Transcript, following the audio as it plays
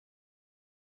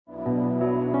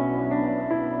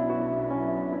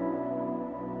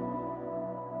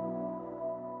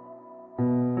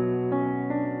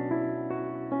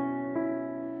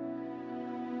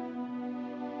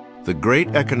The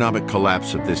great economic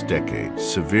collapse of this decade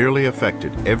severely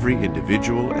affected every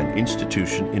individual and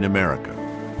institution in America.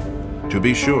 To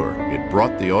be sure, it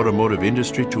brought the automotive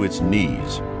industry to its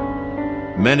knees.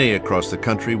 Many across the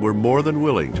country were more than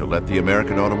willing to let the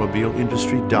American automobile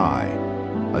industry die,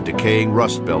 a decaying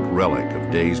Rust Belt relic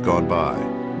of days gone by.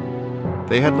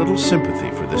 They had little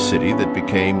sympathy for the city that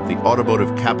became the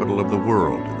automotive capital of the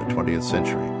world in the 20th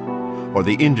century, or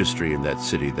the industry in that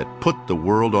city that put the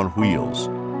world on wheels,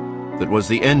 that was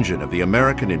the engine of the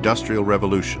American Industrial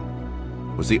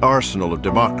Revolution, was the arsenal of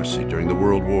democracy during the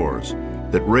World Wars,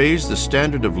 that raised the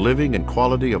standard of living and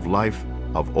quality of life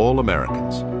of all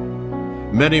Americans.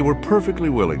 Many were perfectly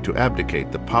willing to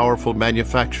abdicate the powerful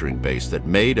manufacturing base that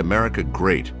made America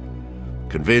great,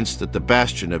 convinced that the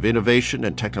bastion of innovation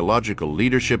and technological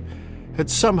leadership had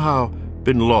somehow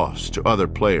been lost to other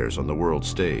players on the world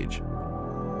stage.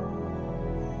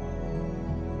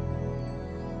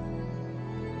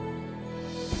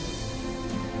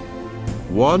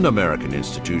 One American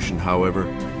institution, however,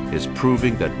 is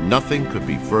proving that nothing could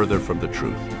be further from the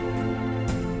truth.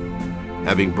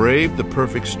 Having braved the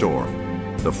perfect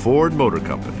storm, the Ford Motor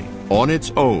Company, on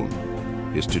its own,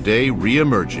 is today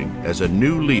re-emerging as a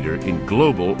new leader in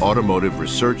global automotive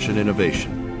research and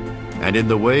innovation, and in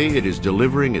the way it is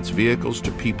delivering its vehicles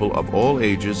to people of all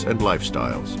ages and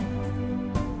lifestyles.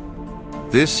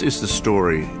 This is the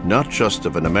story not just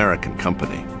of an American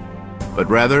company, but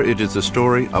rather it is the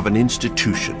story of an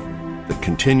institution that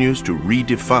continues to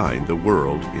redefine the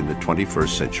world in the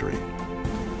 21st century.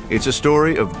 It's a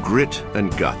story of grit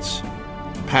and guts,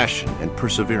 passion and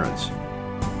perseverance,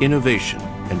 innovation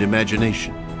and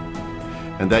imagination,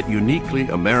 and that uniquely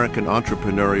American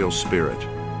entrepreneurial spirit,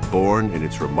 born in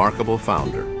its remarkable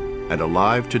founder and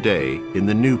alive today in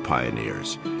the new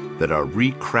pioneers that are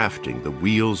recrafting the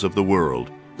wheels of the world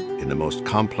in the most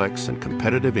complex and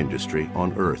competitive industry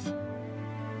on earth.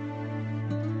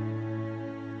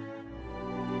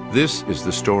 This is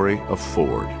the story of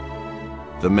Ford,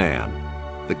 the man,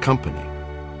 the company,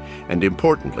 and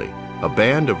importantly, a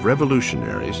band of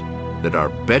revolutionaries that are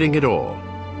betting it all,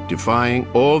 defying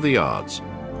all the odds,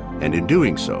 and in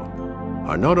doing so,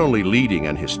 are not only leading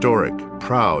an historic,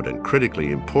 proud, and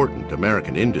critically important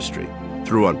American industry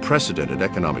through unprecedented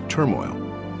economic turmoil,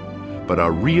 but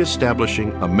are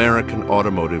re-establishing American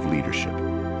automotive leadership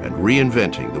and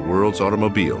reinventing the world's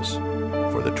automobiles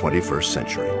for the 21st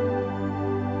century.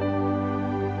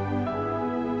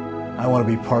 I want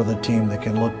to be part of the team that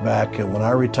can look back and when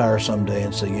I retire someday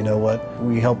and say, you know what,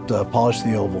 we helped polish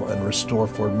the oval and restore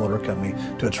Ford Motor Company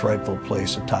to its rightful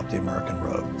place atop the American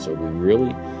road. So we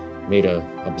really made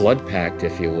a blood pact,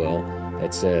 if you will,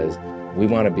 that says we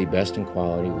want to be best in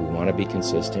quality, we want to be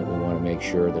consistent, we want to make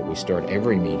sure that we start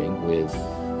every meeting with,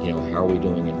 how are we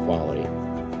doing in quality?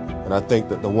 And I think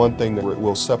that the one thing that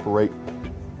will separate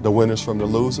the winners from the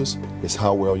losers is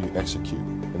how well you execute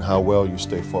and how well you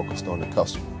stay focused on the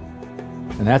customer.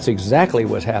 And that's exactly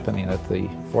what's happening at the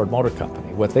Ford Motor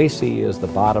Company. What they see is the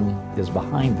bottom is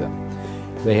behind them.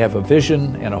 They have a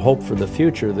vision and a hope for the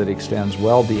future that extends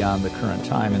well beyond the current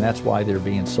time, and that's why they're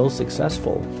being so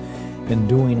successful in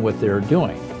doing what they're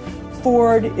doing.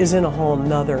 Ford is in a whole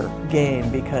nother game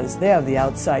because they have the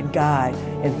outside guy,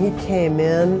 and he came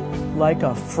in like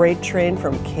a freight train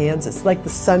from Kansas, like the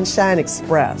Sunshine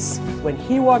Express. When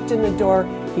he walked in the door,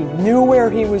 he knew where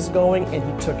he was going, and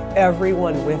he took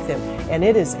everyone with him, and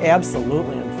it is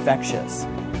absolutely infectious.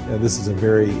 This is a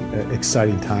very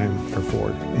exciting time for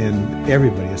Ford and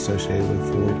everybody associated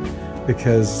with Ford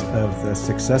because of the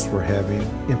success we're having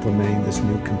implementing this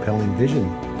new compelling vision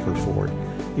for Ford.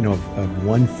 Of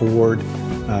one Ford,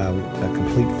 a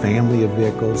complete family of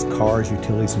vehicles, cars,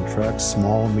 utilities, and trucks,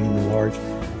 small, medium, and large,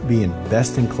 being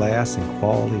best in class in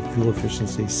quality, fuel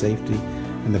efficiency, safety,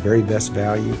 and the very best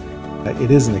value.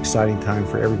 It is an exciting time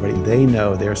for everybody. They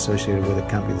know they're associated with a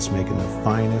company that's making the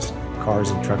finest cars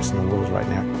and trucks in the world right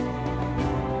now.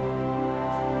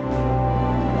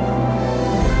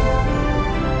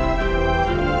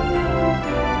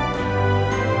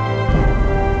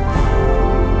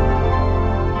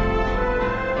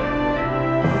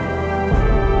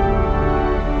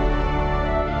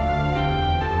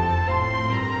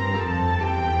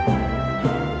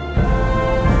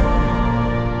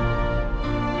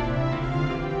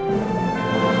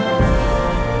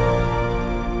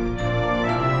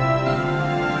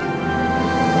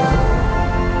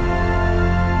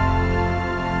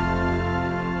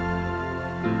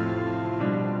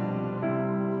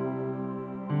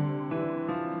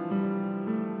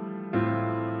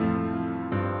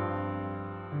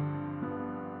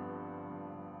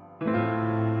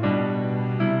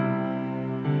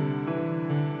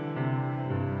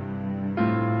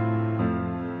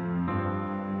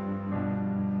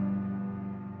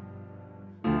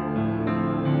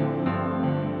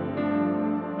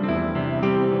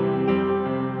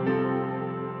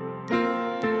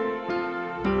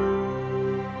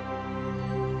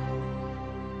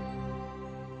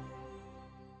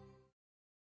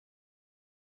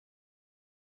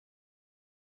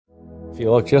 If you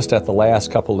look just at the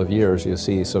last couple of years, you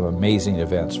see some amazing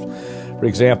events. For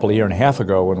example, a year and a half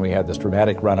ago when we had this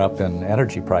dramatic run-up in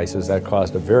energy prices, that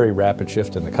caused a very rapid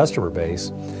shift in the customer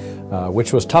base,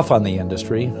 which was tough on the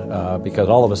industry because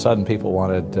all of a sudden people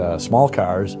wanted small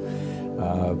cars.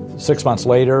 6 months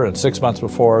later and 6 months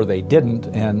before they didn't,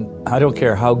 and I don't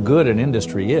care how good an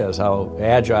industry is, how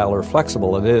agile or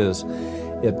flexible it is,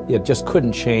 it just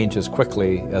couldn't change as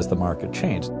quickly as the market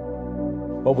changed.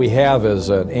 What we have is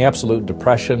an absolute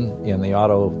depression in the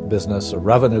auto business, a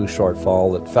revenue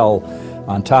shortfall that fell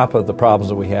on top of the problems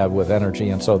that we have with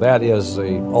energy, and so that is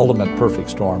the ultimate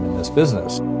perfect storm in this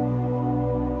business.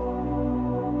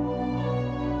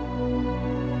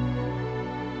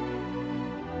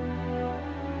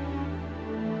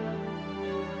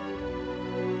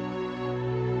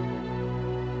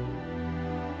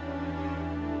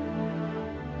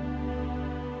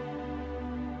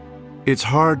 It's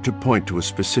hard to point to a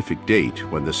specific date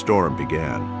when the storm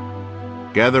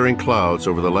began. Gathering clouds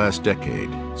over the last decade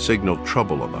signaled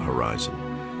trouble on the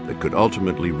horizon that could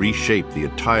ultimately reshape the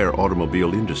entire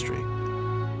automobile industry.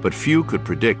 But few could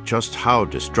predict just how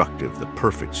destructive the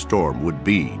perfect storm would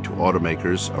be to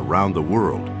automakers around the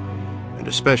world, and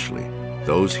especially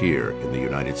those here in the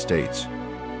United States.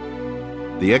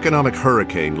 The economic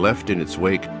hurricane left in its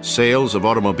wake sales of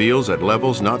automobiles at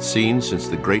levels not seen since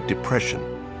the Great Depression,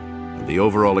 and the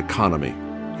overall economy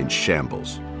in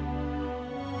shambles.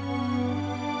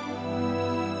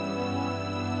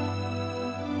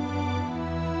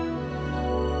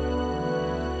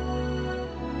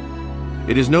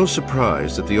 It is no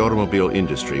surprise that the automobile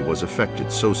industry was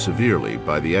affected so severely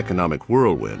by the economic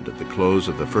whirlwind at the close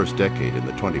of the first decade in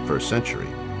the 21st century,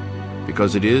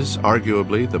 because it is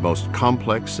arguably the most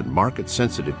complex and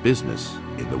market-sensitive business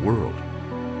in the world.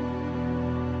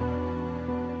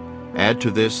 Add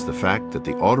to this the fact that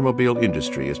the automobile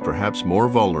industry is perhaps more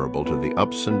vulnerable to the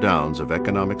ups and downs of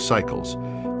economic cycles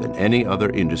than any other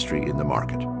industry in the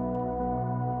market.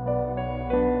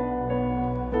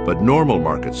 But normal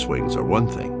market swings are one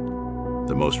thing.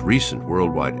 The most recent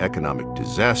worldwide economic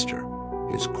disaster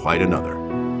is quite another.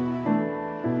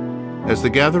 As the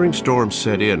gathering storm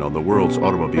set in on the world's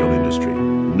automobile industry,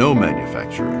 no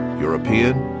manufacturer,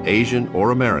 European, Asian,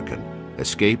 or American,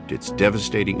 escaped its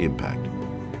devastating impact.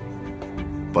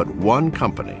 But one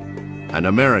company, an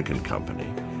American company,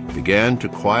 began to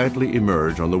quietly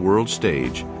emerge on the world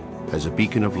stage as a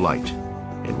beacon of light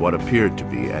in what appeared to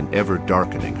be an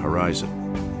ever-darkening horizon.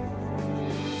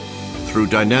 Through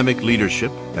dynamic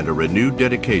leadership and a renewed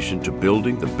dedication to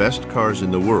building the best cars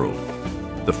in the world,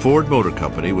 the Ford Motor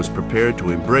Company was prepared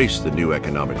to embrace the new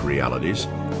economic realities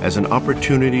as an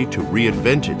opportunity to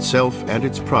reinvent itself and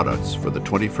its products for the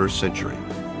 21st century.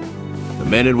 The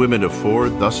men and women of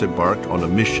Ford thus embarked on a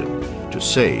mission to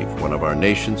save one of our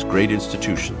nation's great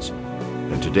institutions.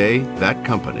 And today, that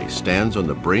company stands on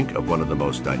the brink of one of the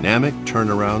most dynamic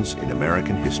turnarounds in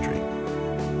American history.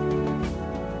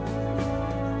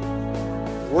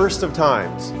 Worst of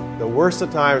times, the worst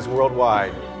of times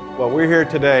worldwide. What we're here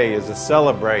today is to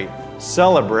celebrate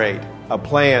a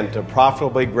plan to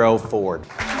profitably grow Ford.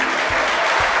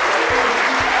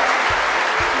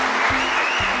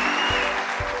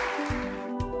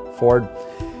 Ford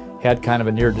had kind of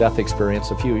a near-death experience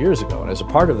a few years ago, and as a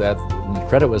part of that, when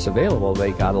credit was available,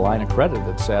 they got a line of credit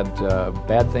that said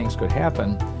bad things could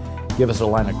happen, give us a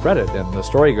line of credit. And the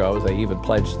story goes they even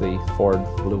pledged the Ford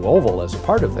Blue Oval as a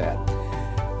part of that.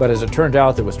 But as it turned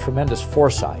out, there was tremendous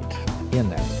foresight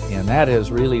in that, and that is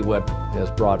really what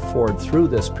has brought Ford through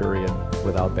this period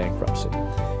without bankruptcy,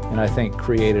 and I think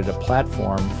created a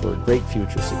platform for great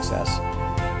future success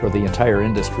for the entire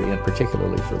industry, and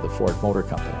particularly for the Ford Motor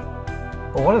Company.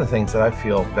 Well, one of the things that I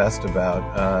feel best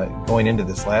about going into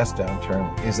this last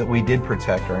downturn is that we did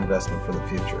protect our investment for the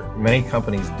future. Many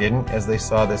companies didn't, as they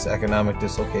saw this economic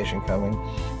dislocation coming,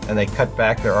 and they cut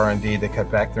back their R&D, they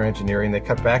cut back their engineering, they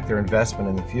cut back their investment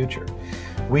in the future.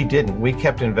 We didn't. We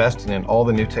kept investing in all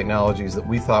the new technologies that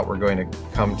we thought were going to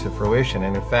come to fruition,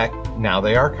 and in fact, now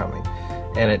they are coming.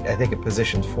 And I think it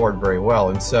positions Ford very well.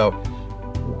 And so,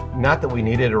 not that we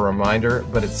needed a reminder,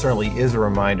 but it certainly is a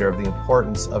reminder of the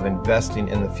importance of investing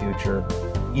in the future,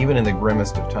 even in the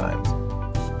grimmest of times.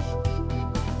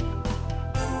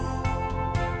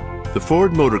 The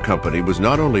Ford Motor Company was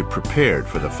not only prepared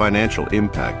for the financial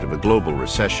impact of a global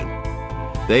recession,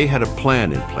 they had a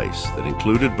plan in place that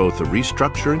included both the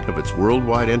restructuring of its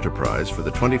worldwide enterprise for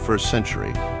the 21st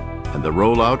century and the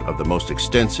rollout of the most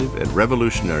extensive and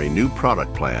revolutionary new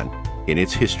product plan in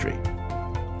its history.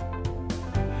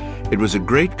 It was a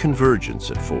great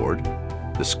convergence at Ford,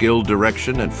 the skilled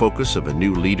direction and focus of a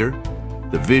new leader,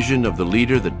 the vision of the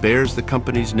leader that bears the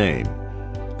company's name,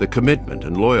 the commitment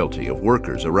and loyalty of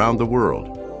workers around the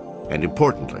world, and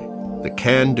importantly, the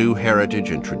can-do heritage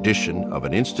and tradition of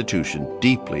an institution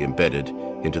deeply embedded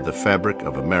into the fabric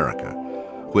of America,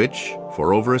 which,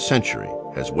 for over a century,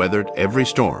 has weathered every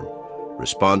storm,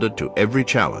 responded to every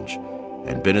challenge,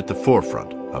 and been at the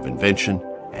forefront of invention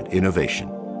and innovation.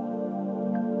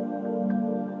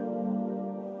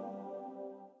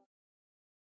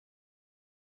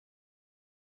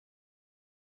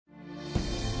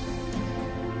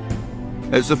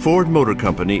 As the Ford Motor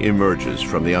Company emerges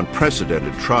from the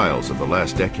unprecedented trials of the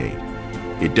last decade,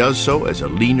 it does so as a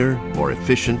leaner, more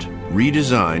efficient,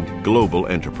 redesigned global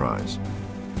enterprise.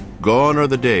 Gone are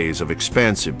the days of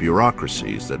expansive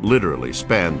bureaucracies that literally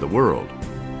spanned the world.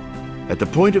 At the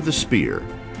point of the spear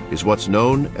is what's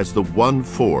known as the One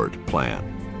Ford plan.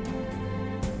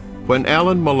 When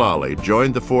Alan Mulally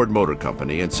joined the Ford Motor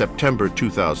Company in September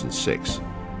 2006,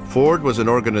 Ford was an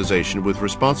organization with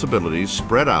responsibilities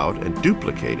spread out and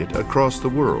duplicated across the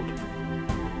world.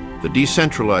 The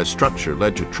decentralized structure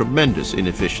led to tremendous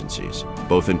inefficiencies,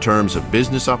 both in terms of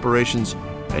business operations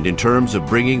and in terms of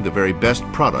bringing the very best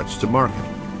products to market.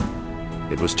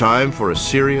 It was time for a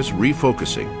serious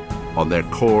refocusing on their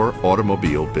core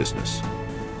automobile business.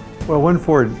 Well, One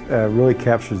Ford really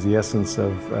captures the essence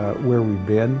of where we've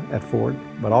been at Ford,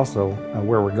 but also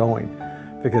where we're going.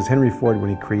 Because Henry Ford, when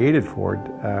he created Ford,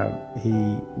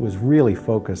 he was really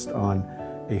focused on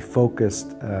a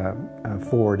focused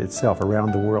Ford itself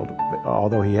around the world.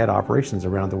 Although he had operations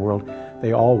around the world,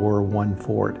 they all were one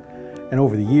Ford. And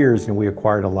over the years, we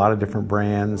acquired a lot of different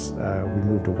brands. We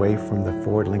moved away from the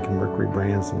Ford, Lincoln, Mercury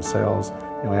brands themselves.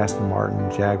 Aston Martin,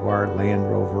 Jaguar, Land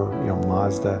Rover,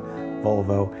 Mazda,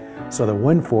 Volvo. So the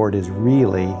One Ford is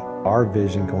really our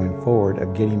vision going forward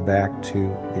of getting back to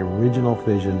the original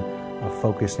vision of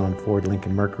focusing on Ford,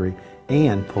 Lincoln, Mercury,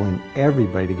 and pulling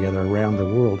everybody together around the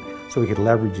world so we could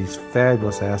leverage these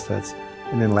fabulous assets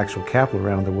and intellectual capital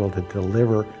around the world to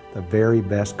deliver the very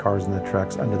best cars and the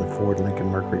trucks under the Ford, Lincoln,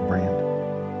 Mercury brand.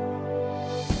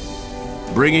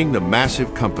 Bringing the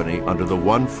massive company under the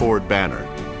One Ford banner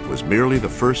was merely the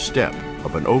first step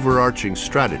of an overarching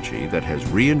strategy that has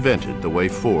reinvented the way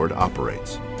Ford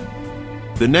operates.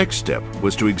 The next step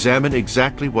was to examine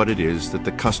exactly what it is that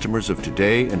the customers of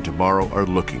today and tomorrow are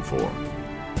looking for,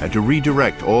 and to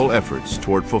redirect all efforts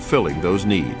toward fulfilling those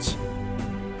needs.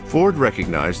 Ford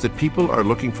recognized that people are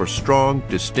looking for strong,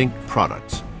 distinct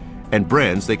products and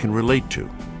brands they can relate to,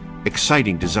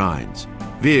 exciting designs,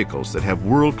 vehicles that have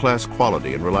world-class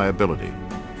quality and reliability,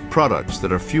 products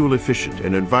that are fuel efficient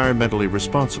and environmentally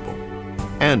responsible,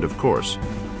 and, of course,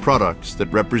 products that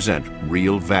represent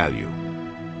real value.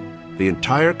 The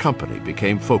entire company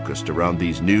became focused around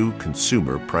these new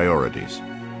consumer priorities.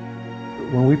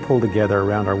 When we pulled together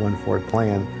around our One Ford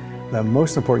plan, the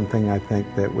most important thing I think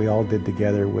that we all did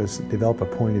together was develop a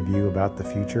point of view about the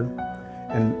future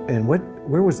and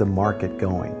where was the market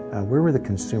going? Where were the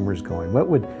consumers going? What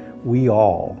would we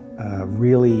all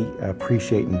really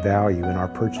appreciate and value in our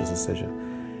purchase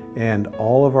decision? And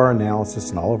all of our analysis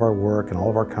and all of our work and all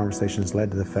of our conversations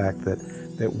led to the fact that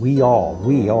we all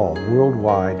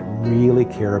worldwide really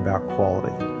care about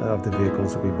quality of the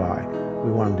vehicles that we buy.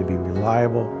 We want them to be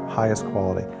reliable, highest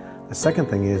quality. The second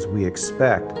thing is we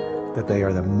expect that they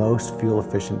are the most fuel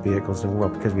efficient vehicles in the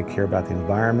world because we care about the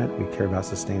environment, we care about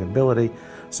sustainability.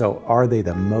 So are they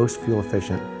the most fuel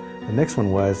efficient? The next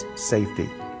one was safety.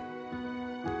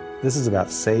 This is about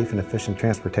safe and efficient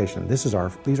transportation. These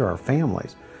are our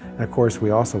families. And of course,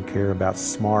 we also care about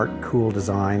smart, cool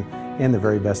design and the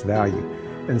very best value.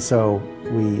 And so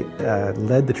we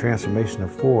led the transformation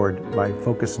of Ford by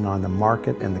focusing on the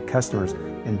market and the customers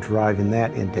and driving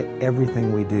that into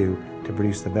everything we do to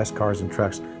produce the best cars and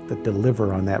trucks that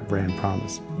deliver on that brand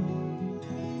promise.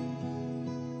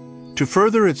 To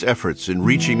further its efforts in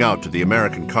reaching out to the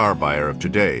American car buyer of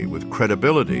today with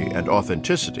credibility and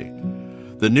authenticity,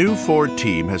 the new Ford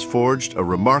team has forged a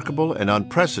remarkable and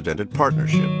unprecedented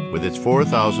partnership with its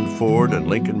 4,000 Ford and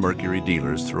Lincoln Mercury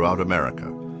dealers throughout America,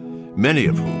 many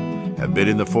of whom have been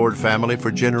in the Ford family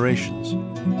for generations.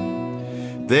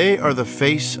 They are the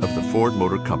face of the Ford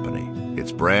Motor Company,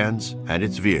 its brands and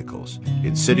its vehicles,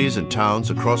 in cities and towns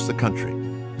across the country.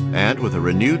 And with a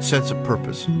renewed sense of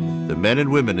purpose, the men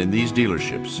and women in these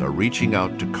dealerships are reaching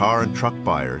out to car and truck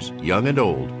buyers, young and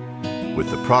old, with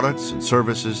the products and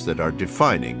services that are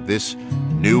defining this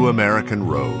new American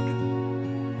road.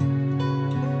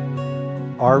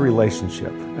 Our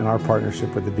relationship and our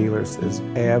partnership with the dealers is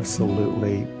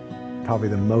absolutely probably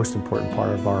the most important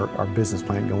part of our business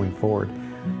plan going forward.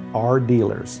 Our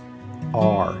dealers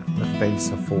are the face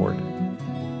of Ford.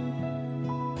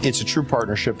 It's a true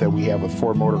partnership that we have with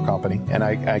Ford Motor Company, and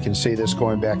I can say this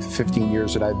going back to 15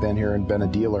 years that I've been here and been a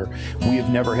dealer. We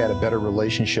have never had a better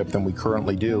relationship than we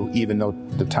currently do, even though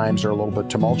the times are a little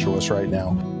bit tumultuous right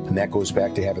now. And that goes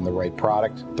back to having the right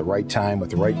product, the right time,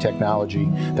 with the right technology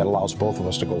that allows both of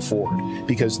us to go forward.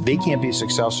 Because they can't be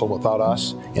successful without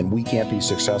us, and we can't be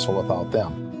successful without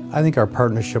them. I think our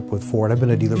partnership with Ford, I've been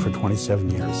a dealer for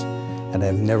 27 years, and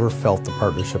I've never felt the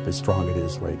partnership as strong as it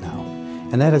is right now.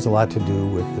 And that has a lot to do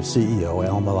with the CEO,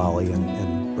 Al Mulally,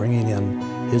 and bringing in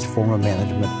his form of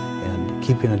management and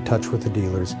keeping in touch with the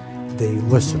dealers. They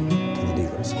listen to the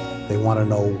dealers. They want to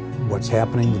know what's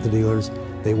happening with the dealers.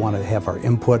 They want to have our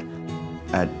input.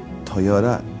 At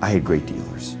Toyota, I had great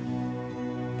dealers.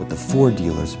 But the Ford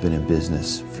dealers have been in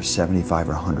business for 75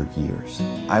 or 100 years.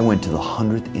 I went to the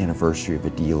 100th anniversary of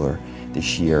a dealer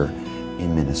this year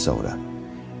in Minnesota.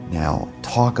 Now,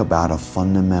 talk about a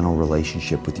fundamental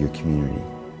relationship with your community.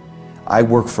 I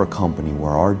work for a company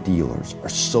where our dealers are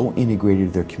so integrated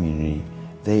to their community,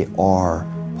 they are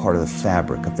part of the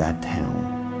fabric of that town.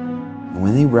 And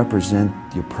when they represent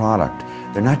your product,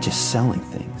 they're not just selling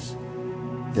things.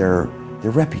 Their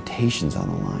reputation's on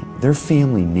the line. Their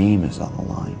family name is on the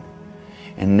line.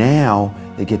 And now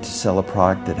they get to sell a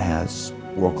product that has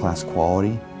world-class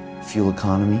quality, fuel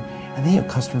economy, and they have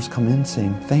customers come in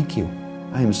saying, thank you.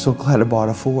 I am so glad I bought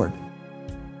a Ford.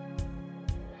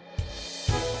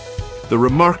 The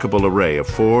remarkable array of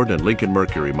Ford and Lincoln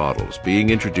Mercury models being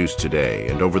introduced today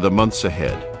and over the months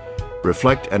ahead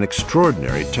reflect an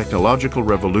extraordinary technological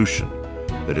revolution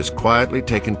that has quietly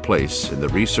taken place in the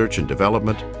research and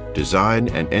development, design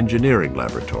and engineering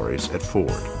laboratories at Ford.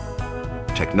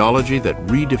 Technology that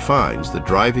redefines the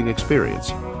driving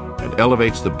experience and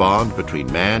elevates the bond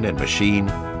between man and machine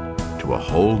to a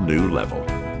whole new level.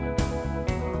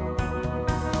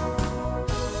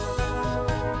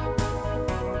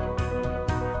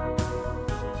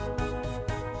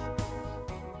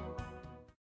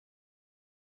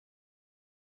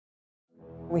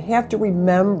 We have to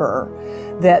remember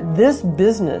that this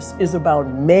business is about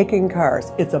making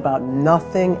cars. It's about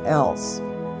nothing else.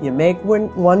 You make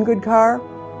one good car,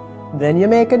 then you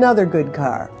make another good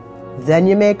car, then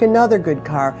you make another good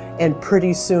car, and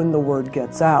pretty soon the word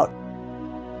gets out.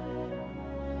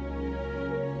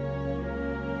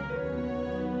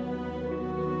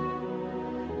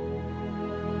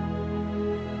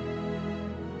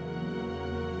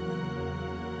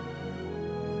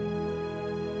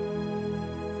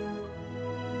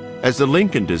 As the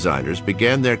Lincoln designers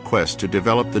began their quest to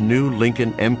develop the new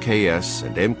Lincoln MKS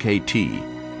and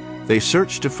MKT, they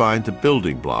searched to find the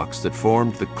building blocks that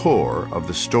formed the core of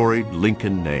the storied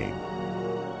Lincoln name.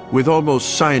 With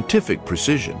almost scientific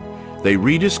precision, they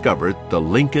rediscovered the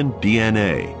Lincoln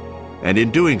DNA, and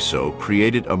in doing so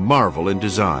created a marvel in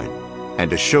design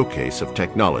and a showcase of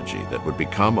technology that would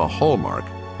become a hallmark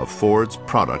of Ford's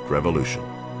product revolution.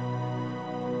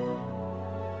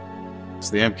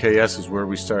 The MKS is where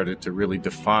we started to really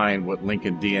define what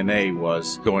Lincoln DNA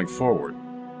was going forward.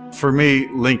 For me,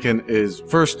 Lincoln is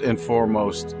first and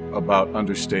foremost about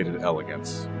understated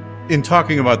elegance. In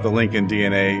talking about the Lincoln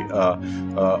DNA,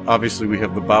 obviously we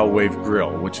have the bow wave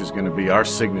grille, which is going to be our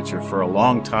signature for a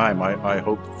long time, I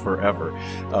hope forever.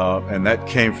 And that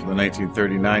came from the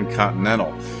 1939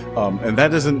 Continental. And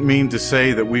that doesn't mean to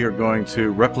say that we are going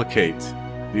to replicate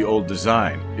the old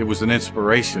design. It was an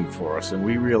inspiration for us, and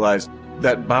we realized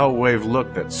that bow wave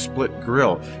look, that split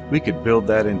grille, we could build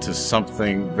that into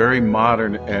something very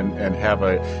modern and have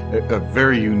a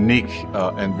very unique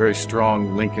and very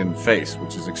strong Lincoln face,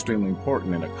 which is extremely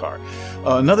important in a car.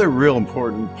 Another real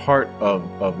important part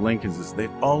of Lincolns is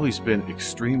they've always been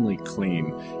extremely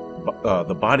clean.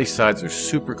 The body sides are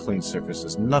super clean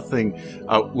surfaces, nothing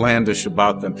outlandish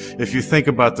about them. If you think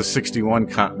about the 61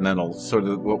 Continental, sort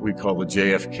of what we call the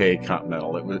JFK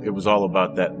Continental, it was all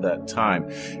about that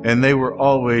time. And they were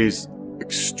always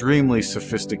extremely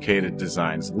sophisticated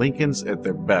designs. Lincolns at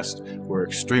their best were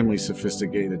extremely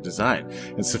sophisticated design.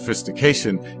 And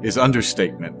sophistication is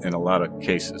understatement in a lot of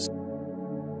cases.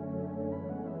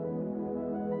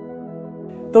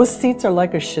 Those seats are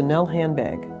like a Chanel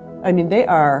handbag. I mean, they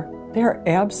are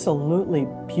absolutely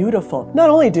beautiful.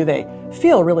 Not only do they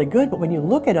feel really good, but when you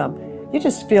look at them, you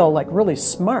just feel like really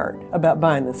smart about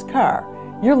buying this car.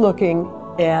 You're looking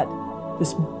at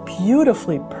this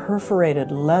beautifully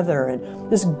perforated leather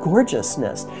and this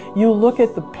gorgeousness. You look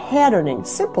at the patterning,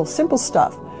 simple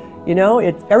stuff. You know,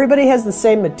 everybody has the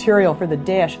same material for the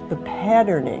dash. The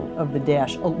patterning of the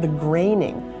dash, the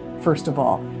graining, first of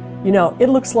all. You know, it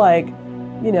looks like,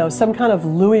 you know, some kind of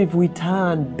Louis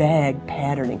Vuitton bag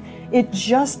patterning. It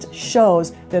just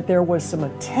shows that there was some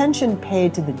attention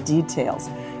paid to the details.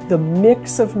 the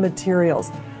mix of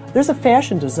materials. There's a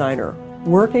fashion designer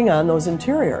working on those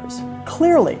interiors.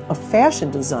 Clearly, a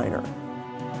fashion designer.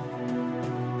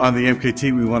 On the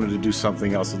MKT, we wanted to do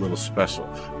something else a little special.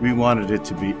 We wanted it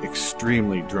to be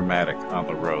extremely dramatic on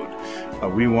the road.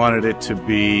 We wanted it to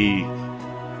be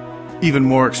even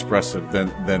more expressive than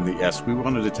the S. We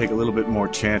wanted to take a little bit more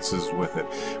chances with it.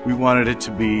 We wanted it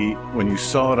to be, when you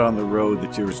saw it on the road,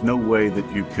 that there was no way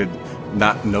that you could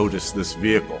not notice this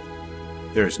vehicle.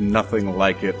 There's nothing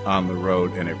like it on the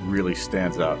road, and it really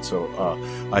stands out. So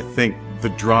I think the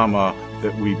drama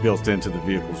that we built into the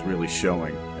vehicle is really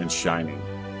showing and shining.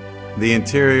 The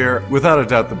interior, without a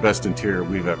doubt, the best interior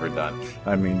we've ever done.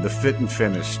 I mean, the fit and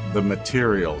finish, the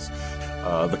materials,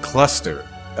 the cluster.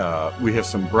 We have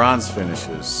some bronze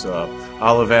finishes,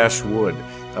 olive ash wood.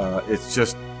 It's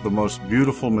just the most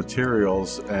beautiful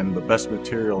materials and the best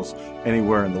materials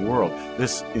anywhere in the world.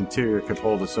 This interior could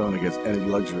hold its own against any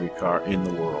luxury car in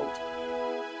the world.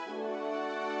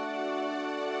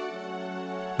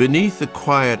 Beneath the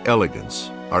quiet elegance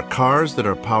are cars that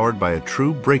are powered by a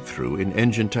true breakthrough in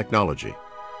engine technology.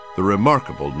 The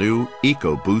remarkable new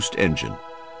EcoBoost engine,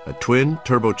 a twin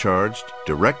turbocharged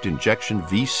direct injection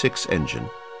V6 engine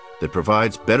that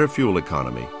provides better fuel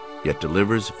economy, yet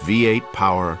delivers V8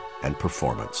 power and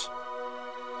performance.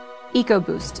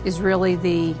 EcoBoost is really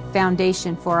the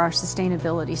foundation for our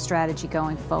sustainability strategy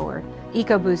going forward.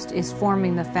 EcoBoost is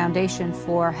forming the foundation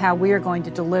for how we are going to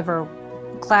deliver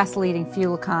class-leading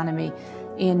fuel economy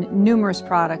in numerous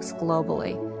products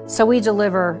globally. So we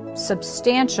deliver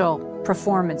substantial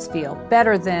performance feel,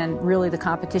 better than really the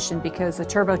competition, because the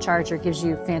turbocharger gives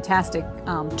you fantastic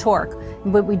torque.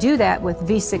 But we do that with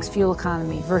V6 fuel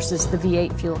economy versus the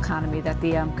V8 fuel economy that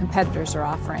the competitors are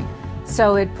offering.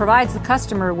 So it provides the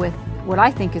customer with what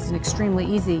I think is an extremely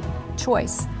easy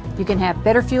choice. You can have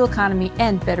better fuel economy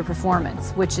and better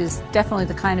performance, which is definitely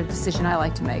the kind of decision I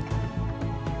like to make.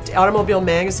 Automobile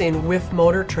Magazine with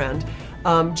Motor Trend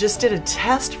just did a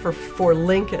test for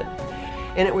Lincoln,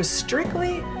 and it was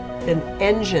strictly an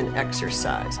engine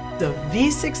exercise. The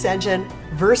V6 engine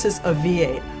versus a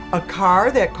V8, a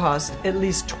car that cost at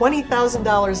least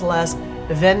 $20,000 less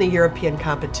than the European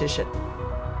competition.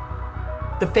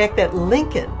 The fact that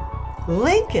Lincoln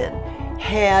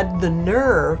had the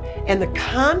nerve and the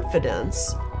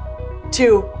confidence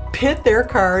to pit their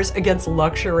cars against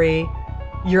luxury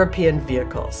European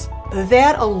vehicles.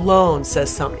 That alone says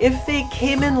something. If they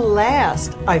came in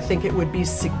last, I think it would be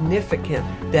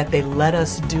significant that they let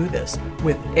us do this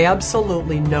with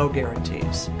absolutely no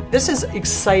guarantees. This is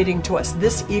exciting to us.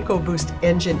 This EcoBoost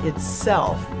engine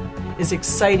itself is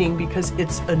exciting because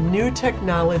it's a new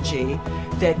technology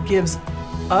that gives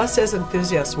us as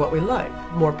enthusiasts what we like,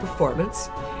 more performance,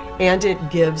 and it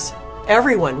gives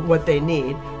everyone what they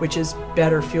need, which is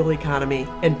better fuel economy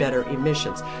and better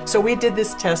emissions. So we did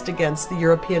this test against the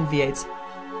European V8s,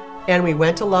 and we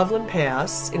went to Loveland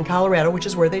Pass in Colorado, which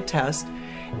is where they test,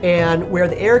 and where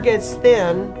the air gets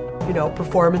thin, you know,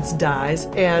 performance dies,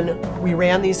 and we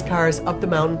ran these cars up the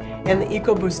mountain, and the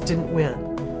EcoBoost didn't win.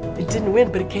 It didn't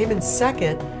win, but it came in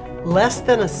second, less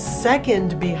than a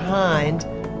second behind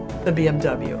the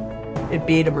BMW. It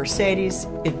beat a Mercedes,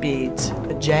 it beat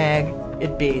a Jag,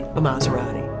 it beat a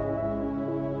Maserati.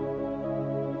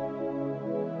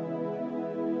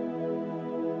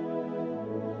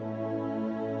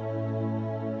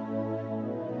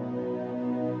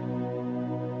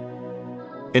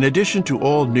 In addition to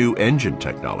all new engine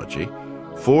technology,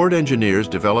 Ford engineers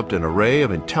developed an array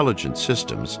of intelligent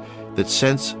systems that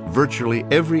sense virtually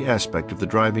every aspect of the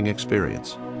driving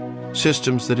experience.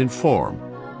 Systems that inform,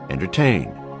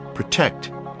 entertain,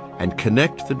 protect, and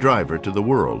connect the driver to the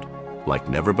world like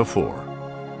never before.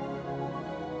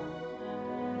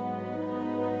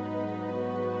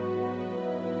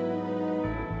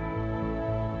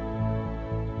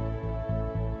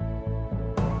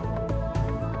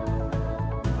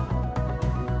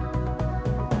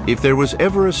 If there was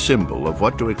ever a symbol of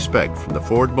what to expect from the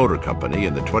Ford Motor Company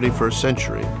in the 21st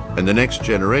century and the next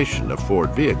generation of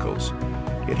Ford vehicles,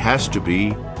 it has to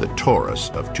be the Taurus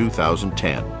of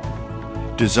 2010.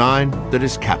 Design that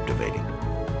is captivating,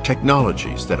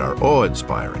 technologies that are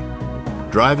awe-inspiring,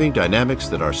 driving dynamics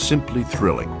that are simply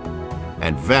thrilling,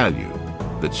 and value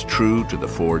that's true to the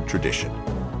Ford tradition.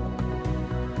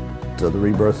 The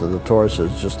rebirth of the Taurus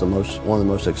is just one of the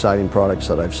most exciting products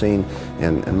that I've seen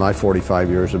in my 45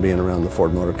 years of being around the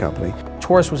Ford Motor Company.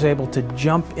 Taurus was able to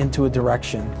jump into a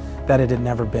direction that it had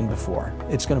never been before.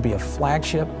 It's going to be a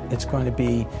flagship. It's going to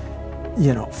be,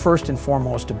 you know, first and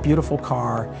foremost, a beautiful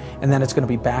car, and then it's going to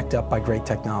be backed up by great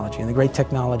technology. And the great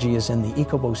technology is in the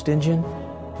EcoBoost engine.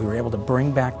 We were able to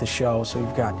bring back the show, so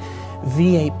we've got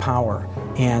V8 power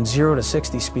and 0 to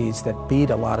 60 speeds that beat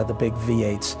a lot of the big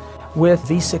V8s with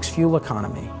V6 fuel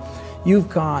economy. You've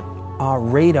got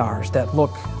radars that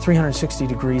look 360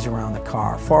 degrees around the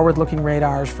car, forward-looking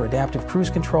radars for adaptive cruise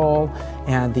control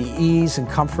and the ease and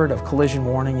comfort of collision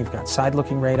warning. You've got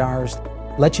side-looking radars,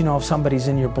 let you know if somebody's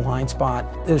in your blind spot.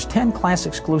 There's 10 class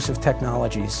exclusive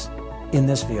technologies in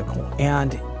this vehicle,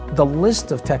 and the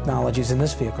list of technologies in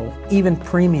this vehicle, even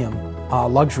premium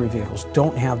luxury vehicles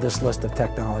don't have this list of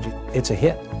technology. It's a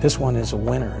hit. This one is a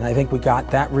winner, and I think we got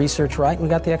that research right and we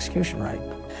got the execution right.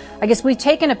 I guess we've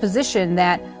taken a position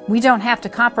that we don't have to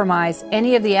compromise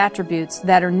any of the attributes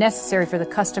that are necessary for the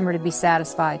customer to be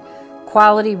satisfied.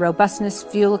 Quality, robustness,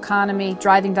 fuel economy,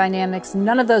 driving dynamics,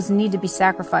 none of those need to be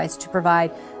sacrificed to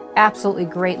provide absolutely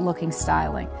great looking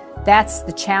styling. That's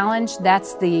the challenge,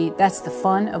 that's the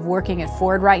fun of working at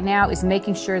Ford right now, is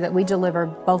making sure that we deliver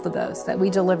both of those, that we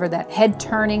deliver that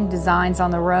head-turning designs on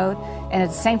the road, and at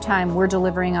the same time we're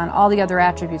delivering on all the other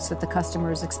attributes that the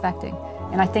customer is expecting.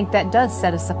 And I think that does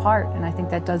set us apart, and I think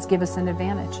that does give us an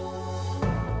advantage.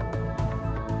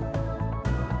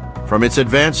 From its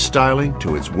advanced styling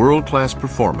to its world-class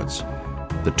performance,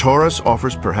 the Taurus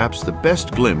offers perhaps the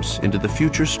best glimpse into the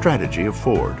future strategy of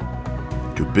Ford: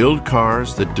 to build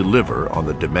cars that deliver on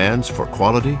the demands for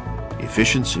quality,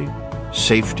 efficiency,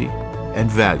 safety, and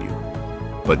value,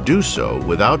 but do so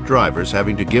without drivers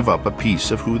having to give up a piece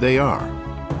of who they are.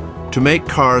 To make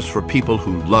cars for people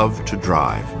who love to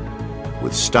drive,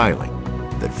 with styling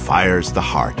that fires the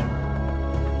heart.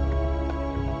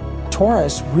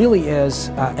 Taurus really is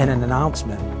an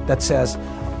announcement that says,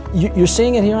 you're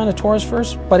seeing it here on the Taurus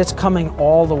first, but it's coming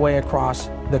all the way across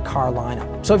the car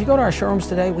lineup. So if you go to our showrooms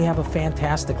today, we have a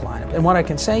fantastic lineup. And what I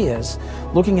can say is,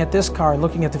 looking at this car and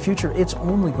looking at the future, it's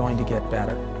only going to get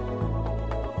better.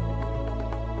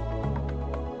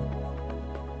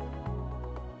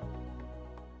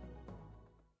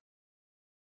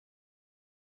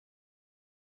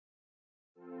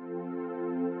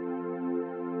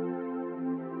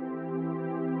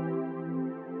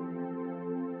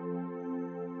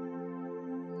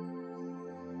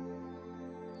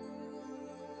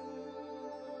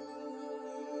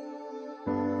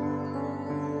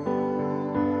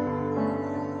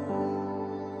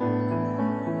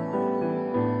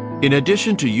 In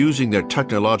addition to using their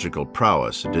technological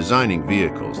prowess in designing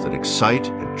vehicles that excite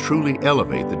and truly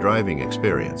elevate the driving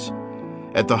experience,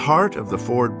 at the heart of the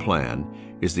Ford plan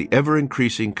is the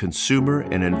ever-increasing consumer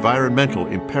and environmental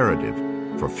imperative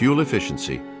for fuel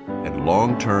efficiency and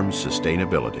long-term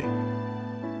sustainability.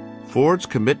 Ford's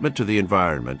commitment to the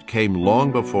environment came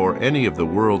long before any of the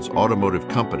world's automotive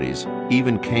companies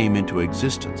even came into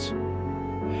existence.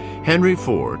 Henry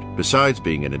Ford, besides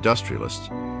being an industrialist,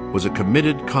 was a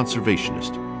committed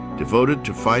conservationist, devoted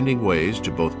to finding ways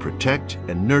to both protect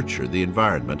and nurture the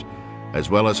environment, as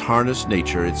well as harness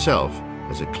nature itself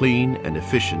as a clean and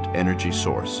efficient energy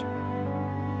source.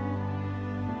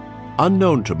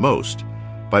 Unknown to most,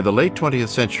 by the late 20th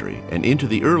century and into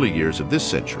the early years of this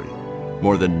century,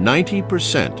 more than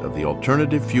 90% of the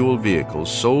alternative fuel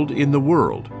vehicles sold in the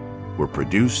world were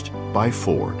produced by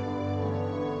Ford.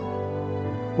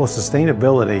 Well,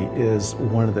 sustainability is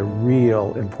one of the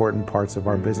real important parts of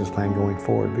our business plan going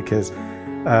forward because,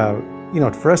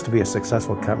 for us to be a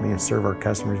successful company and serve our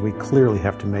customers, we clearly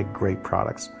have to make great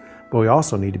products. But we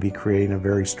also need to be creating a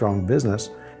very strong business,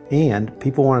 and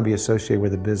people want to be associated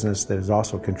with a business that is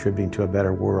also contributing to a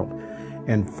better world.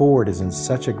 And Ford is in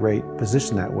such a great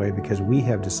position that way because we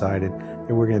have decided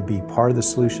that we're going to be part of the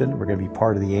solution, we're going to be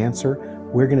part of the answer,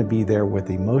 we're going to be there with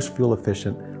the most fuel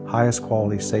efficient, highest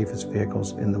quality, safest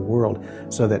vehicles in the world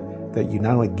so that you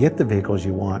not only get the vehicles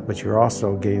you want, but you're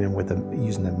also getting them with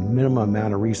using the minimum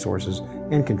amount of resources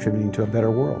and contributing to a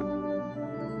better world.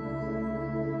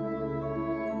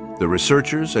 The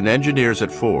researchers and engineers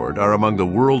at Ford are among the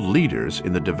world leaders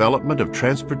in the development of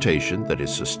transportation that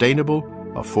is sustainable,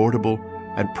 affordable,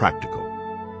 and practical.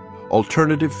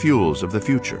 Alternative fuels of the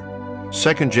future,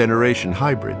 second-generation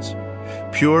hybrids,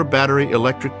 pure battery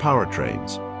electric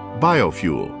powertrains,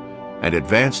 biofuel, and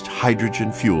advanced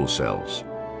hydrogen fuel cells.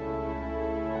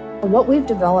 What we've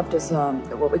developed is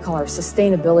what we call our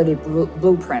sustainability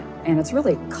blueprint, and it's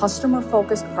really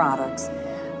customer-focused products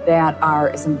that are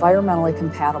as environmentally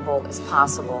compatible as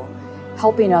possible,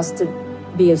 helping us to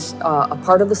be a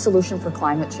part of the solution for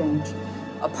climate change,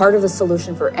 a part of the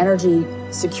solution for energy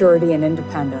security and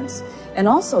independence, and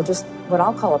also just what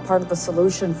I'll call a part of the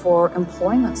solution for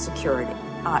employment security,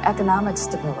 economic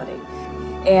stability.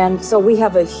 And so we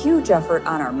have a huge effort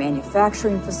on our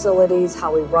manufacturing facilities,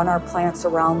 how we run our plants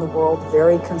around the world,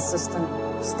 very consistent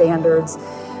standards,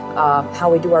 how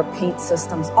we do our paint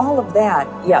systems, all of that,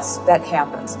 yes, that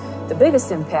happens. The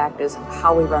biggest impact is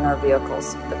how we run our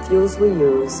vehicles, the fuels we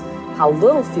use, how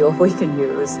little fuel we can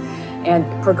use, and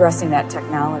progressing that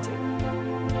technology.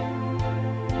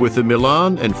 With the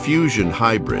Milan and Fusion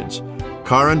hybrids,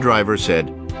 Car and Driver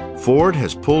said, Ford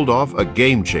has pulled off a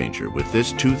game changer with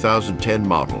this 2010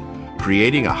 model,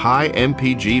 creating a high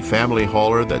MPG family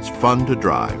hauler that's fun to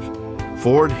drive.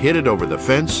 Ford hit it over the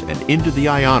fence and into the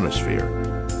ionosphere.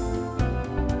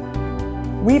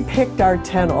 We picked our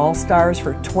 10 All-Stars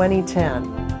for 2010,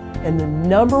 and the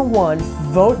 #1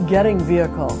 vote-getting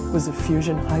vehicle was a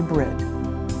Fusion Hybrid.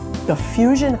 The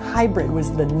Fusion Hybrid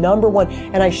was the #1,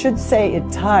 and I should say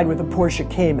it tied with the Porsche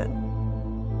Cayman.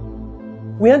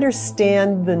 We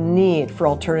understand the need for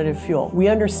alternative fuel. We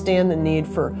understand the need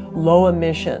for low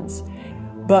emissions.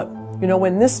 But, you know,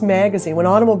 when this magazine, when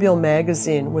Automobile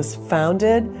Magazine was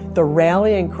founded, the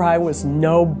rallying cry was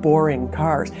no boring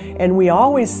cars. And we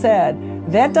always said,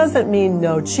 that doesn't mean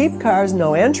no cheap cars,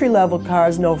 no entry-level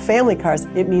cars, no family cars.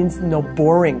 It means no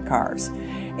boring cars.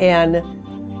 And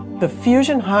the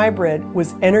Fusion Hybrid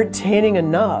was entertaining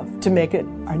enough to make it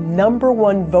our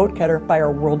 #1 vote getter by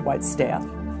our worldwide staff.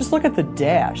 Just look at the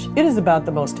dash. It is about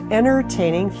the most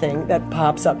entertaining thing that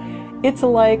pops up. It's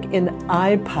like an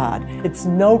iPod. It's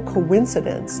no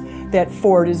coincidence that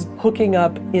Ford is hooking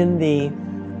up in the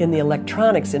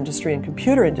electronics industry and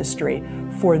computer industry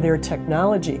for their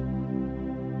technology.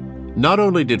 Not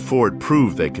only did Ford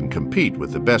prove they can compete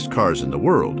with the best cars in the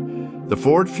world, the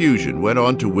Ford Fusion went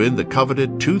on to win the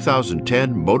coveted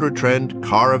 2010 Motor Trend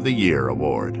Car of the Year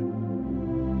award.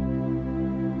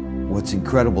 What's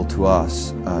incredible to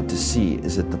us to see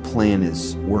is that the plan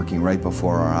is working right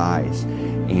before our eyes,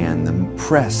 and the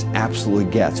press absolutely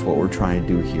gets what we're trying to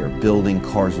do here, building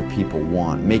cars that people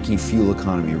want, making fuel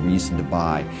economy a reason to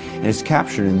buy, and it's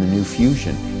captured in the new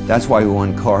Fusion. That's why we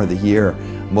won Car of the Year.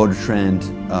 Motor Trend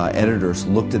editors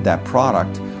looked at that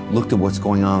product, looked at what's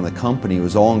going on in the company, it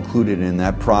was all included in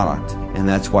that product, and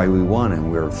that's why we won,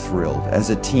 and we're thrilled. As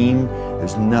a team,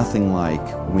 there's nothing like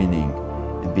winning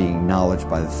and being acknowledged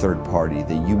by the third party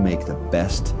that you make the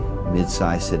best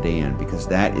mid-size sedan, because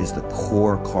that is the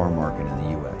core car market in the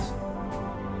U.S.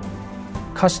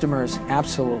 Customers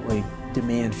absolutely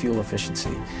demand fuel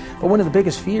efficiency, but one of the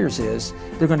biggest fears is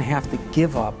they're going to have to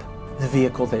give up the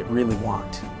vehicle they really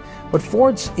want. But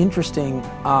Ford's interesting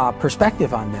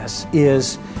perspective on this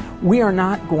is we are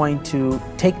not going to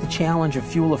take the challenge of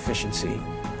fuel efficiency,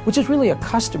 which is really a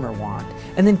customer want,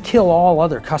 and then kill all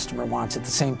other customer wants at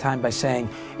the same time by saying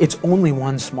it's only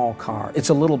one small car. It's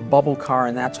a little bubble car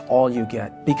and that's all you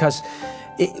get. Because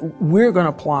we're going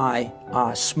to apply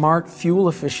smart fuel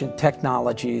efficient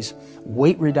technologies,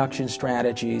 weight reduction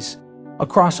strategies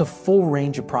across a full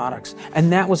range of products.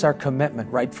 And that was our commitment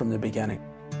right from the beginning.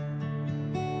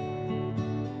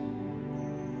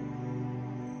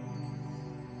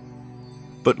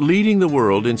 But leading the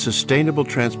world in sustainable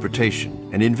transportation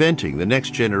and inventing the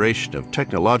next generation of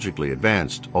technologically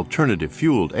advanced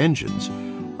alternative-fueled engines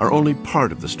are only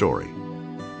part of the story.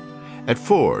 At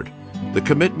Ford, the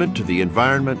commitment to the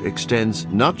environment extends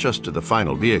not just to the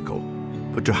final vehicle,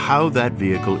 but to how that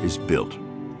vehicle is built.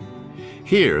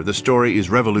 Here, the story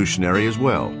is revolutionary as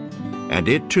well, and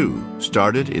it too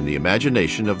started in the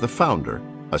imagination of the founder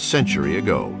a century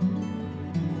ago.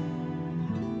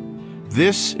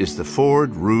 This is the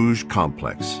Ford Rouge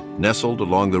Complex, nestled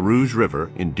along the Rouge River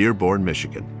in Dearborn,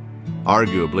 Michigan.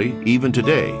 Arguably, even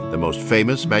today, the most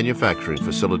famous manufacturing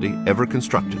facility ever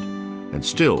constructed, and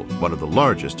still one of the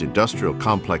largest industrial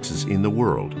complexes in the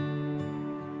world.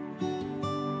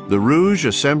 The Rouge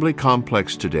Assembly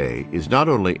Complex today is not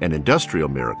only an industrial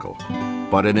miracle,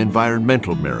 but an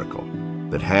environmental miracle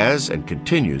that has and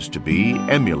continues to be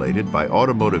emulated by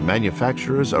automotive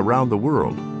manufacturers around the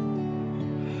world.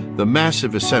 The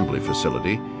massive assembly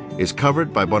facility is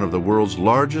covered by one of the world's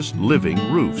largest living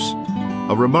roofs,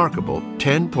 a remarkable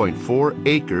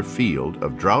 10.4-acre field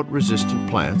of drought-resistant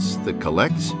plants that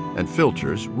collects and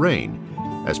filters rain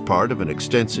as part of an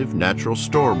extensive natural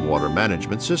stormwater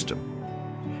management system.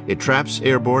 It traps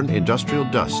airborne industrial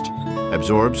dust,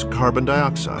 absorbs carbon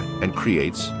dioxide, and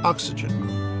creates oxygen.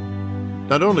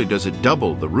 Not only does it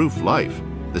double the roof life,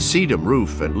 the sedum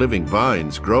roof and living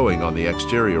vines growing on the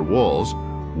exterior walls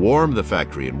warm the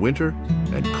factory in winter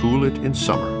and cool it in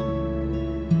summer.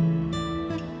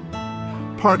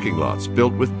 Parking lots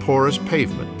built with porous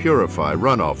pavement purify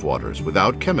runoff waters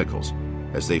without chemicals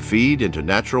as they feed into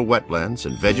natural wetlands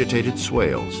and vegetated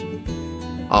swales.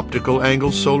 Optical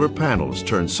angle solar panels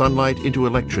turn sunlight into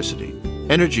electricity.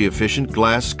 Energy-efficient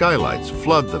glass skylights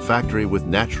flood the factory with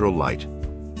natural light.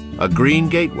 A green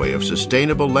gateway of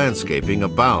sustainable landscaping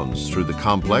abounds through the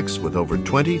complex with over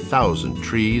 20,000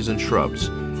 trees and shrubs,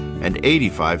 and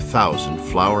 85,000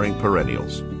 flowering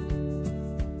perennials.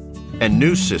 And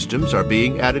new systems are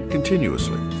being added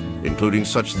continuously, including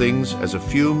such things as a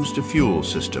fumes-to-fuel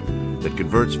system that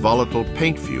converts volatile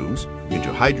paint fumes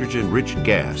into hydrogen-rich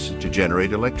gas to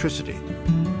generate electricity.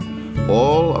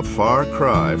 All a far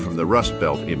cry from the Rust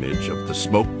Belt image of the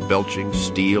smoke-belching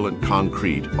steel and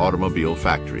concrete automobile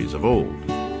factories of old.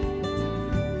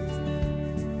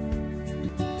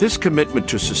 This commitment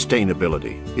to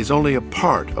sustainability is only a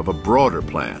part of a broader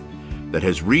plan that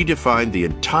has redefined the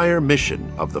entire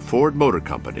mission of the Ford Motor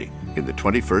Company in the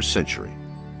 21st century.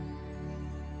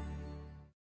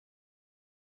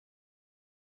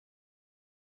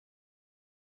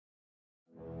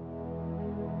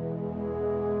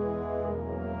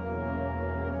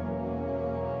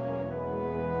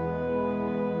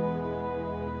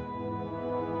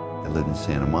 I lived in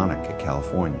Santa Monica,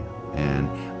 California, and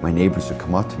my neighbors would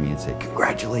come up to me and say,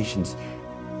 "Congratulations,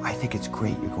 I think it's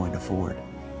great you're going to Ford."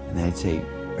 And I'd say,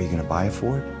 "Are you going to buy a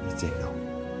Ford?" He'd say, "No."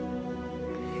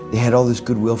 They had all this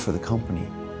goodwill for the company,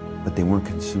 but they weren't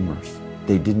consumers.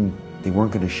 They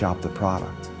weren't going to shop the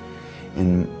product.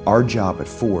 And our job at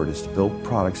Ford is to build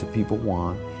products that people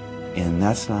want, and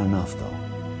that's not enough though.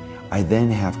 I then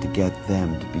have to get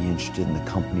them to be interested in the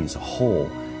company as a whole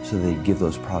so they give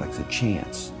those products a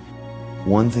chance.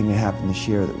 One thing that happened this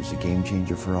year that was a game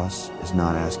changer for us is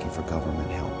not asking for government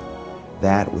help.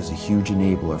 That was a huge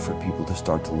enabler for people to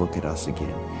start to look at us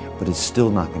again, but it's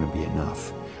still not going to be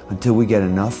enough. Until we get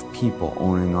enough people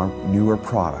owning our newer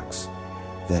products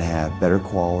that have better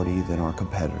quality than our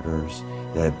competitors,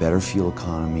 that have better fuel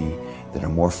economy, that are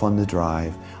more fun to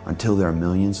drive, until there are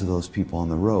millions of those people on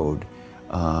the road,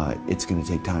 it's going to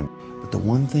take time. But the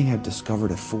one thing I've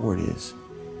discovered at Ford is,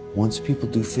 once people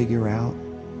do figure out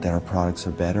that our products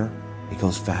are better, it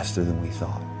goes faster than we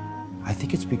thought. I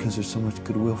think it's because there's so much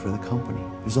goodwill for the company.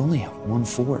 There's only one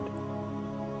Ford.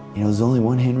 You know, there's only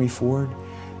one Henry Ford.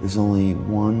 There's only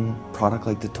one product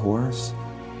like the Taurus.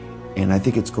 And I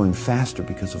think it's going faster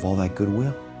because of all that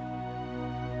goodwill.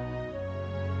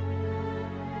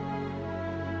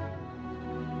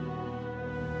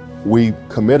 We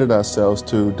committed ourselves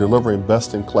to delivering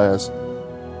best-in-class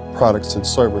products and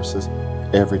services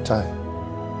every time.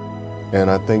 And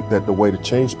I think that the way to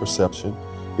change perception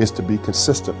is to be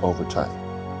consistent over time.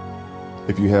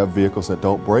 If you have vehicles that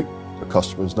don't break, the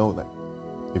customers know that.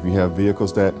 If you have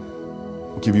vehicles that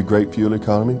give you great fuel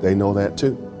economy, they know that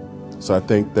too. So I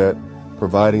think that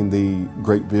providing the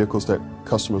great vehicles that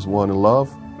customers want and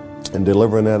love and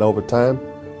delivering that over time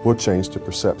will change the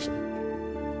perception.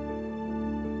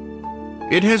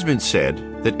 It has been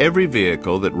said that every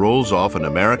vehicle that rolls off an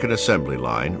American assembly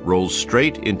line rolls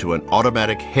straight into an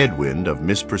automatic headwind of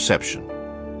misperception.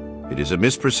 It is a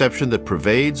misperception that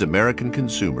pervades American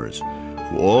consumers,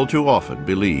 who all too often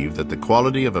believe that the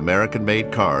quality of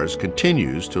American-made cars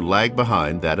continues to lag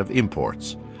behind that of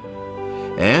imports.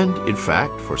 And, in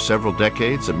fact, for several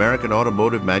decades, American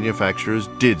automotive manufacturers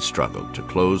did struggle to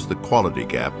close the quality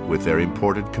gap with their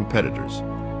imported competitors.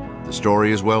 The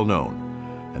story is well known,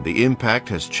 and the impact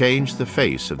has changed the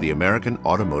face of the American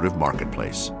automotive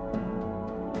marketplace.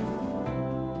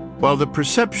 While the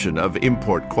perception of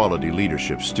import quality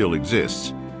leadership still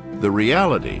exists, the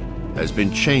reality has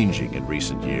been changing in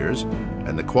recent years,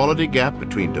 and the quality gap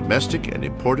between domestic and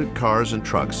imported cars and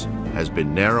trucks has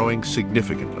been narrowing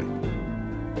significantly.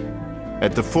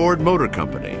 At the Ford Motor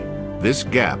Company, this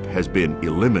gap has been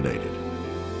eliminated,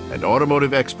 and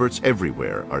automotive experts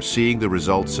everywhere are seeing the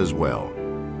results as well.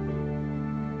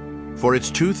 For its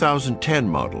 2010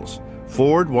 models,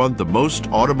 Ford won the most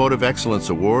automotive excellence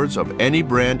awards of any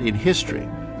brand in history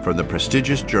from the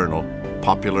prestigious journal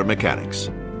Popular Mechanics.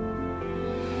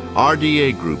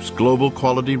 RDA Group's Global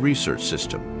Quality Research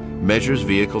System measures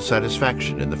vehicle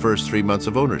satisfaction in the first 3 months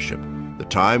of ownership, the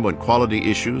time when quality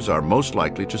issues are most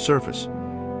likely to surface.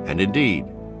 And indeed,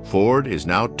 Ford is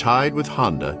now tied with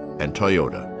Honda and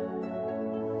Toyota.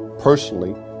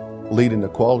 Personally, leading the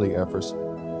quality efforts,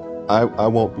 I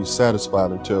won't be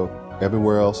satisfied until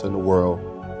everywhere else in the world,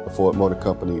 the Ford Motor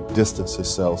Company distances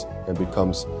itself and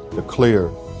becomes the clear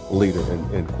leader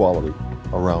in quality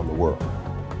around the world.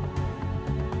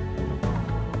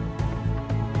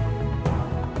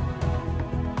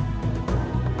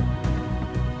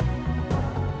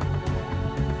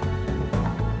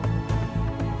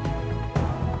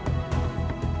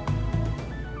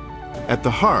 At the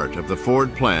heart of the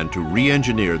Ford plan to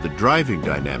re-engineer the driving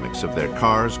dynamics of their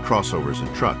cars, crossovers,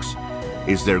 and trucks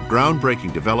is their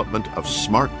groundbreaking development of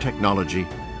smart technology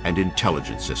and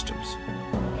intelligent systems.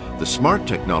 The smart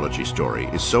technology story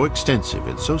is so extensive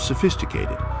and so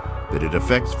sophisticated that it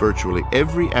affects virtually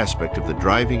every aspect of the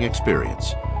driving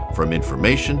experience, from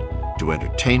information to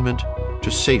entertainment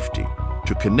to safety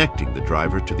to connecting the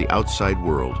driver to the outside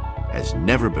world as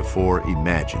never before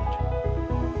imagined.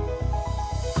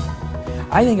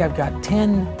 I think I've got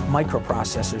 10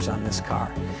 microprocessors on this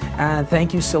car, and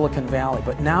thank you Silicon Valley.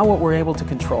 But now what we're able to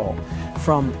control,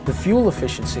 from the fuel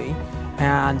efficiency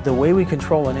and the way we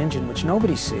control an engine, which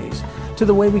nobody sees, to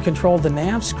the way we control the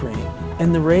nav screen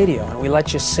and the radio, and we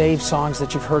let you save songs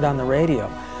that you've heard on the radio.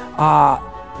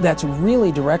 That's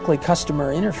really directly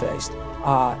customer interfaced.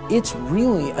 It's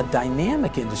really a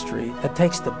dynamic industry that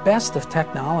takes the best of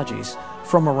technologies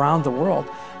from around the world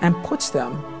and puts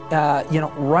them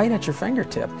right at your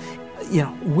fingertip.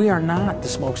 We are not the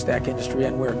smokestack industry,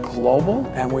 and we're global,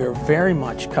 and we're very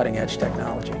much cutting-edge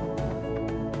technology.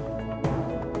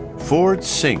 Ford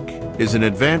Sync is an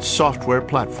advanced software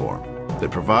platform that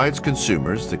provides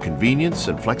consumers the convenience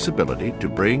and flexibility to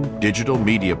bring digital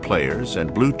media players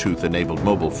and Bluetooth-enabled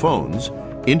mobile phones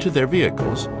into their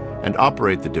vehicles and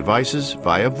operate the devices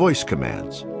via voice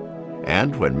commands.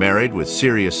 And when married with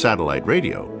Sirius satellite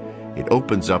radio, it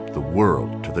opens up the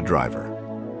world to the driver.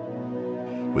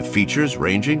 With features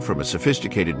ranging from a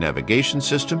sophisticated navigation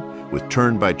system with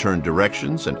turn-by-turn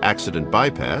directions and accident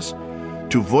bypass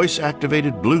to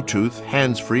voice-activated Bluetooth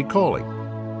hands-free calling.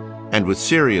 And with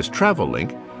Sirius Travel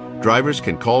Link, drivers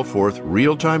can call forth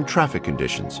real-time traffic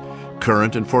conditions,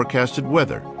 current and forecasted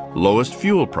weather, lowest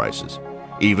fuel prices,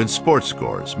 even sports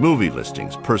scores, movie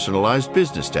listings, personalized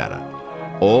business data,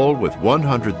 all with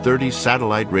 130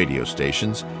 satellite radio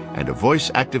stations and a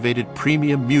voice-activated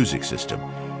premium music system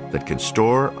that can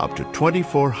store up to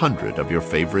 2,400 of your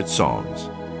favorite songs.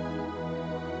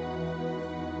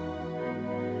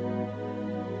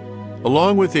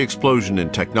 Along with the explosion in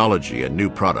technology and new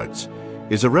products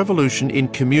is a revolution in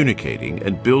communicating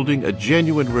and building a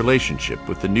genuine relationship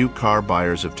with the new car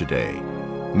buyers of today,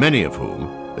 many of whom,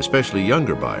 especially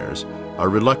younger buyers, are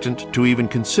reluctant to even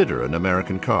consider an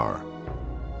American car.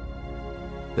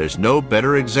 There's no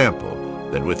better example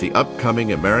than with the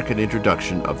upcoming American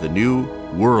introduction of the new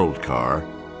world car,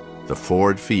 the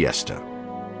Ford Fiesta.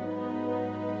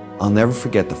 I'll never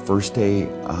forget the first day,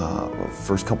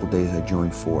 first couple days I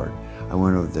joined Ford. I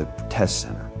went over to the test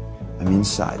center. I'm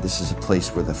inside. This is a place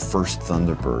where the first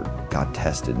Thunderbird got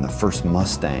tested and the first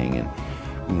Mustang.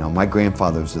 And my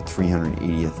grandfather was the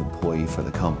 380th employee for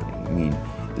the company. I mean,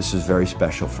 this was very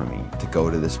special for me to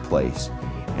go to this place.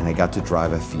 And I got to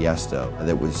drive a Fiesta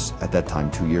that was, at that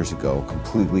time, 2 years ago,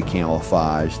 completely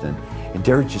camouflaged. And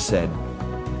Derek just said,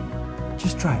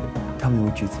 just drive it. Tell me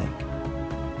what you think.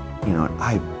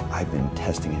 I've been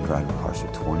testing and driving cars for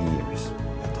 20 years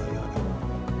at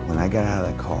Toyota. When I got out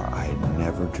of that car, I had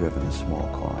never driven a small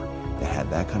car that had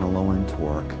that kind of low-end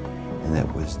torque and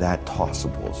that was that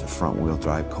tossable as a front-wheel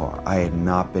drive car. I had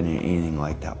not been in anything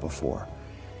like that before.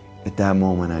 At that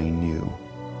moment, I knew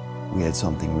we had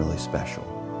something really special.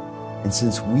 And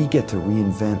since we get to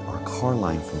reinvent our car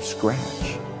line from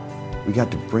scratch, we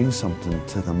got to bring something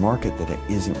to the market that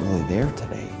isn't really there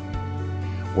today.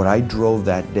 What I drove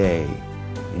that day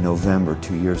in November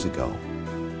 2 years ago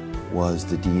was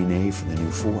the DNA for the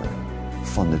new Ford.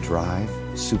 Fun to drive,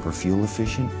 super fuel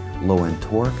efficient, low-end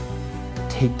torque,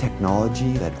 take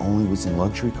technology that only was in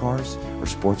luxury cars or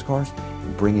sports cars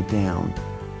and bring it down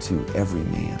to every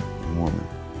man and woman.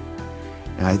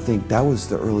 And I think that was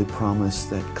the early promise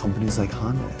that companies like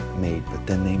Honda made, but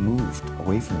then they moved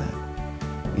away from that.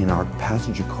 In our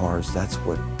passenger cars, that's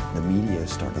what the media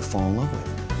is starting to fall in love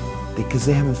with, because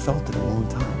they haven't felt it in a long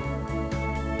time.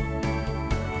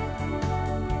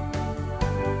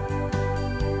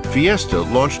 Fiesta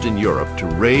launched in Europe to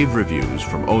rave reviews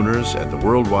from owners and the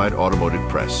worldwide automotive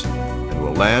press and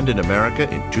will land in America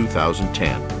in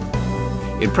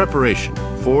 2010. In preparation,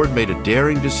 Ford made a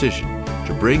daring decision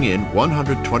to bring in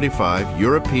 125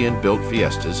 European-built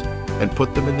Fiestas and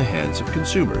put them in the hands of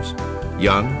consumers,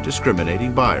 young,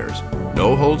 discriminating buyers,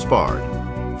 no holds barred,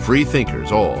 free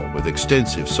thinkers, all with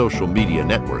extensive social media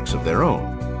networks of their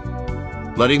own.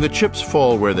 Letting the chips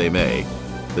fall where they may,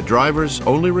 the driver's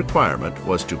only requirement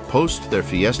was to post their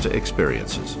Fiesta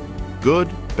experiences, good,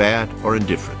 bad, or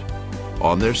indifferent,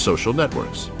 on their social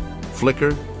networks,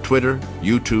 Flickr, Twitter,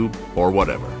 YouTube, or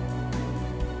whatever.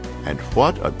 And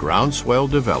what a groundswell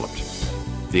developed.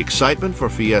 The excitement for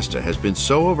Fiesta has been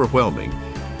so overwhelming,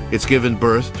 it's given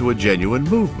birth to a genuine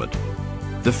movement,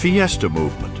 the Fiesta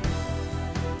movement.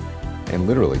 And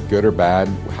literally, good or bad,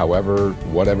 however,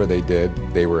 whatever they did,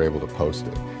 they were able to post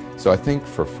it. So I think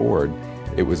for Ford,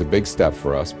 it was a big step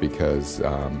for us because,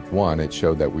 one, it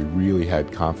showed that we really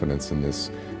had confidence in this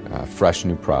fresh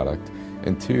new product,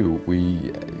 and two,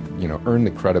 we earned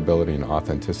the credibility and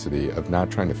authenticity of not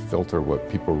trying to filter what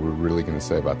people were really going to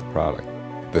say about the product.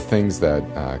 The things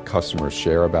that customers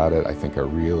share about it, I think, are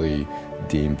really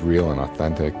deemed real and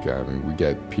authentic. I mean, we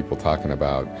get people talking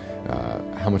about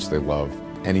how much they love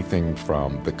anything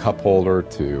from the cup holder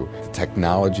to the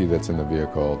technology that's in the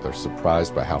vehicle. They're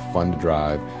surprised by how fun to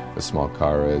drive a small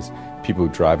car is. People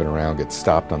who drive it around get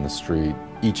stopped on the street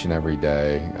each and every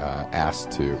day,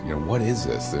 asked to, what is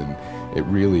this? And it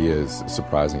really is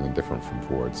surprising and different from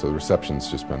Ford. So the reception's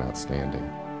just been outstanding.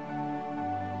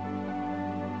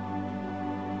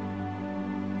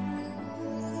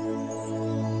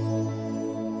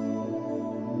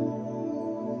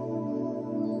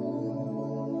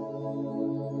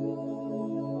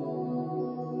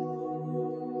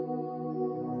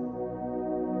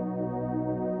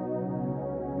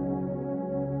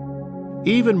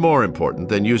 Even more important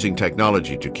than using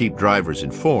technology to keep drivers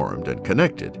informed and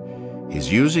connected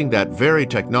is using that very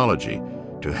technology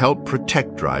to help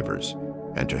protect drivers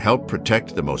and to help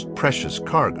protect the most precious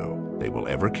cargo they will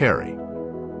ever carry.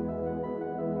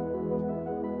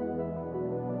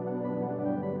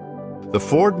 The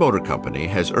Ford Motor Company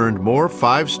has earned more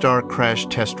 5-star crash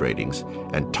test ratings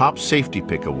and top safety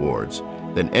pick awards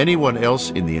than anyone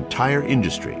else in the entire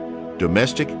industry,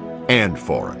 domestic and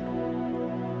foreign.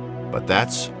 But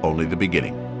that's only the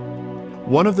beginning.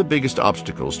 One of the biggest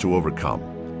obstacles to overcome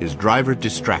is driver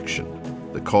distraction,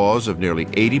 the cause of nearly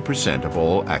 80% of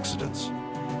all accidents.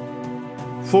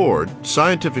 Ford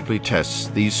scientifically tests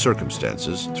these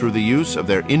circumstances through the use of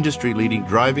their industry-leading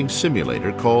driving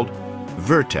simulator called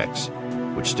Vertex,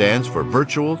 which stands for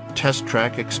Virtual Test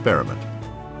Track Experiment.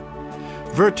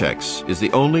 Vertex is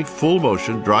the only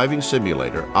full-motion driving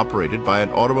simulator operated by an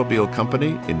automobile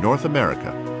company in North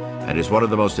America and is one of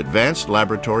the most advanced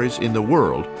laboratories in the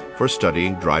world for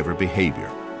studying driver behavior.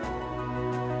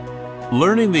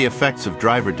 Learning the effects of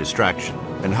driver distraction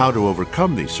and how to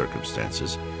overcome these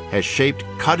circumstances has shaped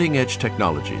cutting-edge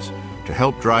technologies to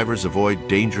help drivers avoid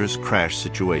dangerous crash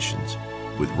situations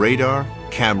with radar,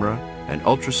 camera, and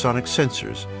ultrasonic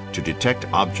sensors to detect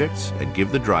objects and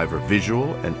give the driver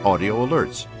visual and audio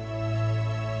alerts.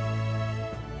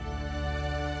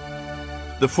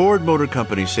 The Ford Motor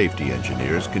Company safety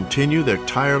engineers continue their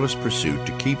tireless pursuit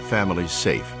to keep families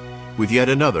safe with yet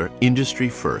another industry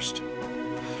first.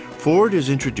 Ford is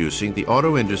introducing the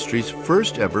auto industry's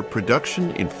first ever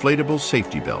production inflatable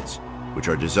safety belts, which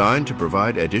are designed to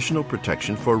provide additional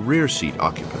protection for rear seat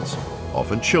occupants,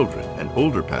 often children and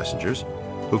older passengers,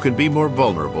 who can be more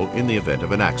vulnerable in the event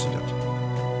of an accident.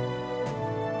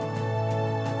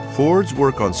 Ford's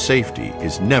work on safety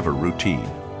is never routine.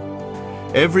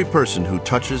 Every person who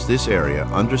touches this area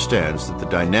understands that the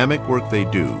dynamic work they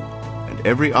do and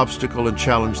every obstacle and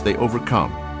challenge they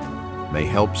overcome may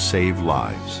help save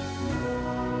lives.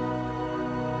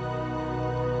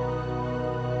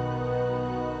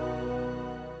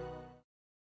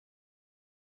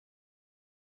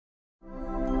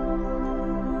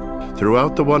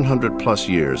 Throughout the 100-plus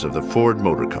years of the Ford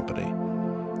Motor Company,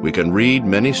 we can read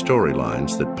many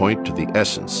storylines that point to the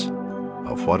essence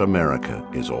of what America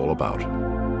is all about.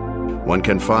 One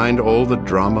can find all the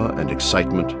drama and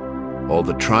excitement, all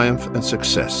the triumph and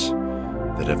success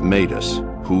that have made us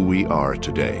who we are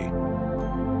today.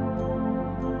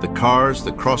 The cars,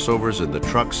 the crossovers, and the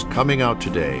trucks coming out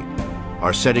today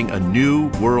are setting a new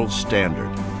world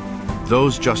standard.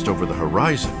 Those just over the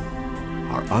horizon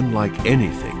are unlike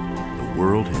anything the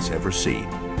world has ever seen.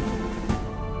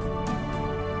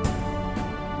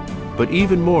 But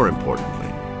even more importantly,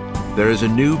 there is a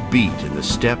new beat in the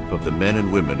step of the men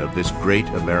and women of this great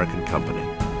American company,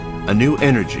 a new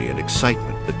energy and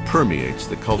excitement that permeates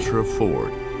the culture of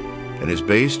Ford and is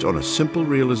based on a simple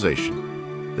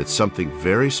realization that something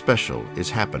very special is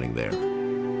happening there.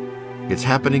 It's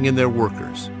happening in their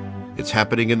workers. It's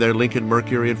happening in their Lincoln,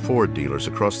 Mercury, and Ford dealers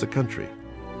across the country.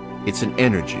 It's an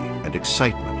energy and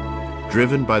excitement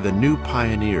driven by the new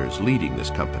pioneers leading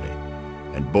this company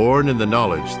and born in the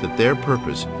knowledge that their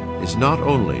purpose is not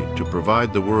only to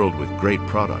provide the world with great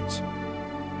products,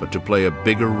 but to play a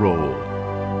bigger role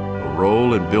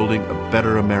in building a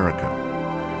better America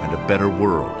and a better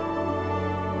world,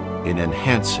 in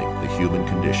enhancing the human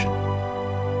condition,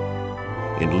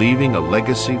 in leaving a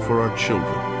legacy for our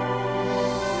children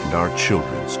and our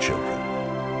children's children.